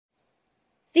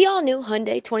The all-new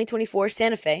Hyundai 2024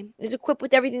 Santa Fe is equipped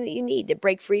with everything that you need to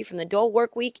break free from the dull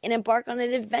work week and embark on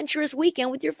an adventurous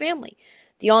weekend with your family.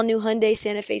 The all-new Hyundai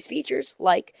Santa Fe's features,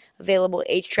 like available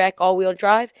H-Track all-wheel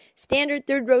drive, standard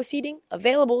third-row seating,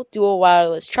 available dual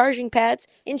wireless charging pads,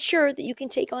 ensure that you can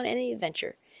take on any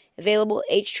adventure. Available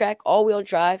H-Track all-wheel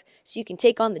drive so you can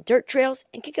take on the dirt trails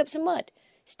and kick up some mud.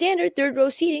 Standard third-row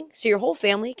seating so your whole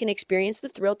family can experience the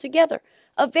thrill together.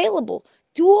 Available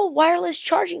dual wireless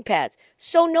charging pads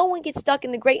so no one gets stuck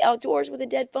in the great outdoors with a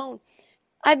dead phone.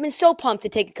 I've been so pumped to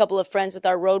take a couple of friends with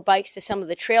our road bikes to some of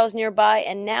the trails nearby,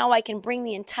 and now I can bring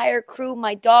the entire crew,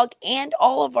 my dog, and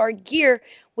all of our gear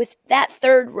with that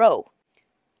third row.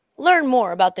 Learn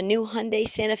more about the new Hyundai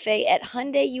Santa Fe at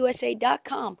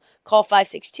HyundaiUSA.com. Call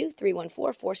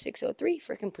 562-314-4603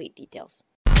 for complete details.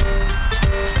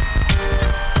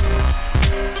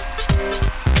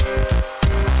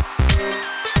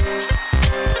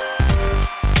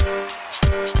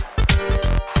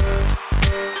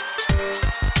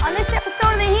 On this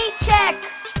episode of the Heat Check,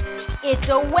 it's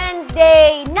a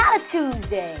Wednesday, not a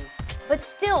Tuesday. But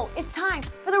still, it's time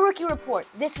for the Rookie Report.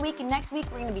 This week and next week,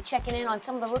 we're going to be checking in on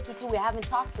some of the rookies who we haven't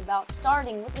talked about,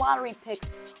 starting with lottery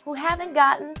picks who haven't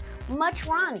gotten much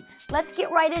run. Let's get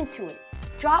right into it.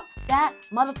 Drop that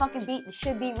motherfucking beat that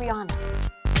should be Rihanna.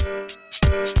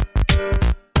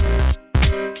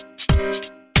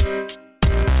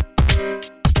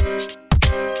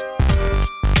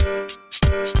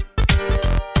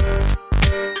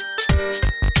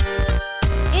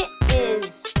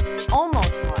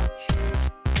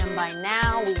 By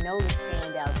now, we know the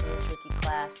standouts in this rookie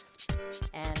class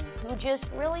and who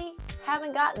just really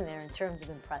haven't gotten there in terms of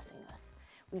impressing us.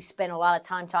 We've spent a lot of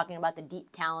time talking about the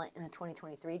deep talent in the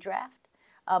 2023 draft,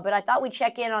 but I thought we'd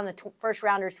check in on the first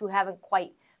rounders who haven't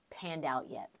quite panned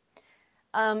out yet.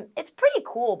 It's pretty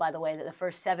cool, by the way, that the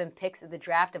first 7 picks of the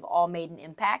draft have all made an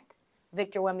impact.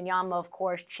 Victor Wembanyama, of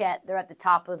course, Chet, they're at the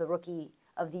top of the Rookie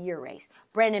of the Year race.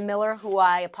 Brandon Miller, who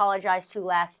I apologized to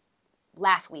last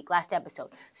episode.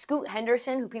 Scoot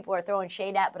Henderson, who people are throwing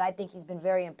shade at, but I think he's been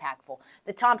very impactful.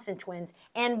 The Thompson twins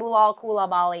and Bilal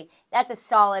Coulibaly, that's a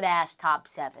solid-ass top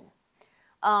 7.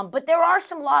 But there are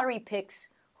some lottery picks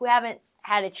who haven't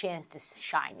had a chance to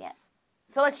shine yet.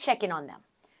 So let's check in on them,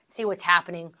 see what's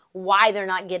happening, why they're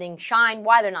not getting shine,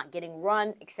 why they're not getting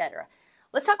run, etc.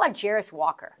 Let's talk about Jarace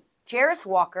Walker. Jarace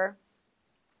Walker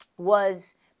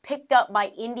was picked up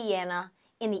by Indiana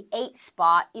in the 8th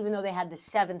spot, even though they had the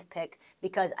 7th pick,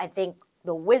 because I think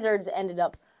the Wizards ended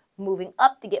up moving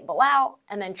up to get Bilal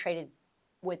and then traded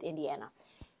with Indiana.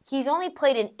 He's only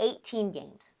played in 18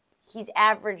 games. He's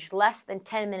averaged less than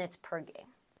 10 minutes per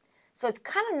game. So it's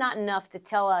kind of not enough to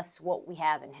tell us what we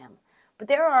have in him. But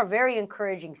there are very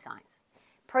encouraging signs.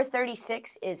 Per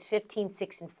 36 is 15,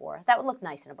 6, and 4. That would look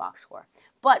nice in a box score.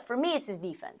 But for me, it's his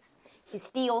defense. His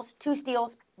steals, 2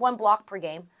 steals, 1 block per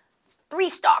game. 3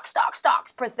 stocks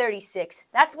per 36.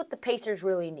 That's what the Pacers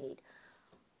really need.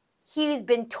 He's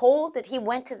been told that he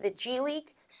went to the G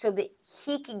League so that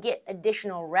he could get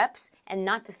additional reps and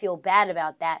not to feel bad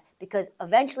about that, because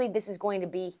eventually this is going to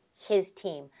be his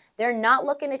team. They're not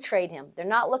looking to trade him. They're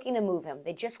not looking to move him.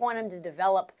 They just want him to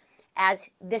develop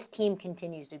as this team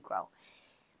continues to grow.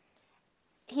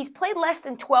 He's played less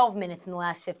than 12 minutes in the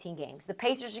last 15 games. The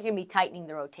Pacers are going to be tightening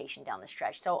the rotation down the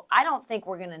stretch, so I don't think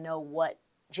we're going to know what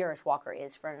Jarace Walker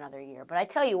is for another year. But I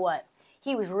tell you what,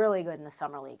 he was really good in the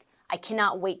Summer League. I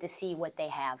cannot wait to see what they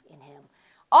have in him.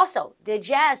 Also, the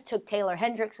Jazz took Taylor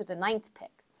Hendricks with the 9th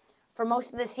pick. For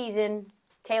most of the season,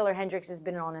 Taylor Hendricks has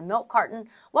been on a milk carton,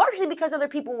 largely because other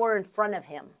people were in front of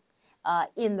him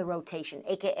in the rotation,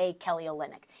 a.k.a. Kelly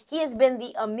Olynyk. He has been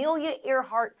the Amelia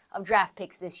Earhart of draft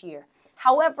picks this year.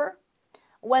 However,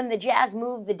 when the Jazz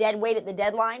moved the dead weight at the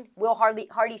deadline, Will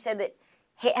Hardy said that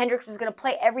Hendricks was going to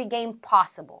play every game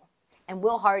possible, and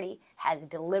Will Hardy has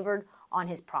delivered on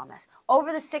his promise.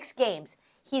 Over the 6 games,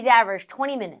 he's averaged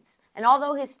 20 minutes, and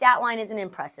although his stat line isn't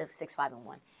impressive, 6'5" and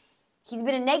 1, he's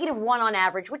been a -1 on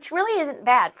average, which really isn't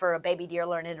bad for a baby deer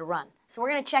learning to run. So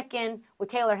we're going to check in with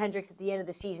Taylor Hendricks at the end of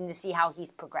the season to see how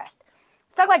he's progressed.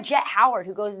 Let's talk about Jet Howard,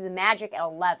 who goes to the Magic at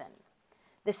 11.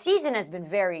 The season has been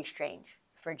very strange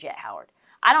for Jet Howard.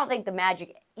 I don't think the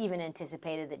Magic even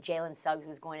anticipated that Jalen Suggs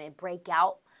was going to break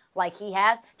out like he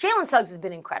has. Jalen Suggs has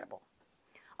been incredible.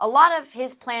 A lot of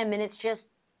his planned minutes just,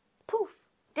 poof,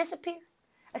 disappear.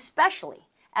 Especially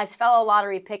as fellow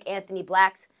lottery pick Anthony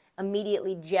Blacks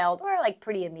immediately gelled, or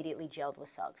pretty immediately gelled with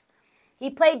Suggs.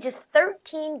 He played just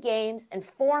 13 games and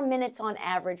 4 minutes on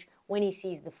average when he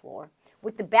sees the floor.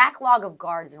 With the backlog of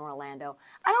guards in Orlando,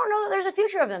 I don't know that there's a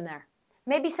future of him there.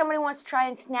 Maybe somebody wants to try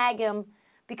and snag him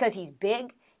because he's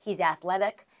big, he's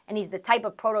athletic, and he's the type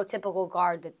of prototypical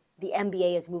guard that the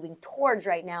NBA is moving towards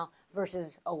right now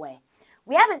versus away.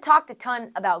 We haven't talked a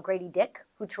ton about Grady Dick,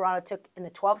 who Toronto took in the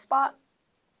 12 spot,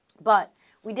 but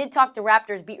we did talk to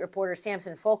Raptors beat reporter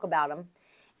Samson Folk about him,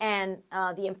 and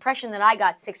the impression that I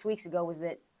got 6 weeks ago was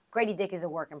that Grady Dick is a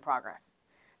work in progress.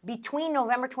 Between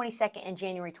November 22nd and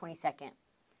January 22nd,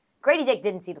 Grady Dick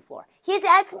didn't see the floor. He has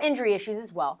had some injury issues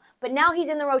as well, but now he's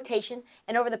in the rotation,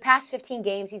 and over the past 15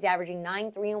 games, he's averaging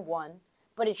 9, 3, and 1,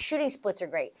 but his shooting splits are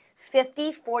great.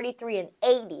 50, 43, and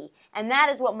 80, and that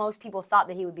is what most people thought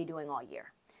that he would be doing all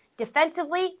year.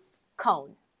 Defensively,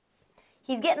 cone.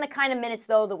 He's getting the kind of minutes,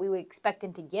 though, that we would expect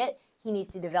him to get. He needs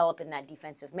to develop in that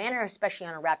defensive manner, especially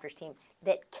on a Raptors team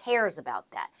that cares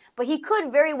about that. But he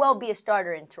could very well be a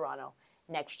starter in Toronto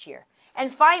next year.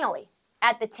 And finally,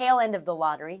 at the tail end of the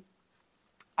lottery,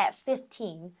 at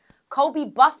 15, Kobe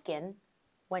Buffkin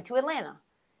went to Atlanta.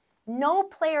 No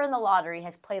player in the lottery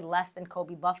has played less than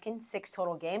Kobe Buffkin, 6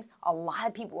 total games. A lot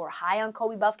of people were high on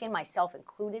Kobe Buffkin, myself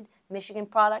included, Michigan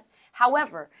product.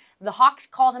 However, the Hawks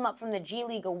called him up from the G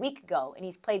League a week ago, and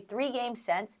he's played 3 games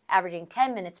since, averaging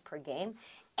 10 minutes per game.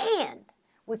 And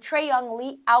with Trae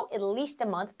Young out at least a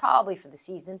month, probably for the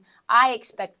season, I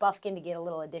expect Buffkin to get a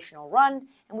little additional run,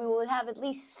 and we will have at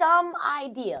least some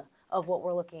idea of what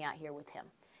we're looking at here with him.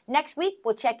 Next week,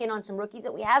 we'll check in on some rookies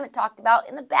that we haven't talked about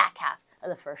in the back half of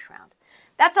the first round.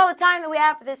 That's all the time that we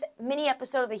have for this mini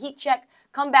episode of the Heat Check.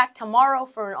 Come back tomorrow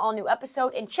for an all-new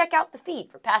episode, and check out the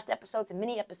feed for past episodes and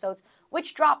mini episodes,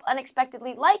 which drop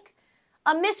unexpectedly, like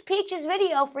a Miss Peaches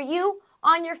video for you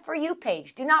on your For You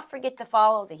page. Do not forget to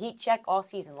follow the Heat Check all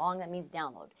season long. That means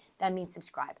download. That means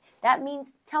subscribe. That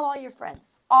means tell all your friends.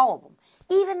 All of them.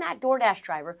 Even that DoorDash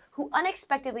driver who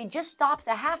unexpectedly just stops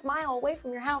a half mile away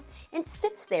from your house and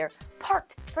sits there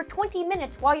parked for 20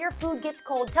 minutes while your food gets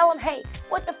cold. Tell him, hey,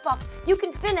 what the fuck? You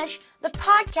can finish the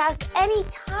podcast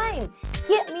anytime.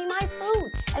 Get me my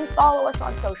food. And follow us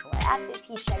on social at This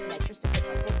Heat Check. And make sure to click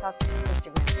on TikTok,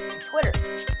 Instagram, and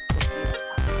Twitter.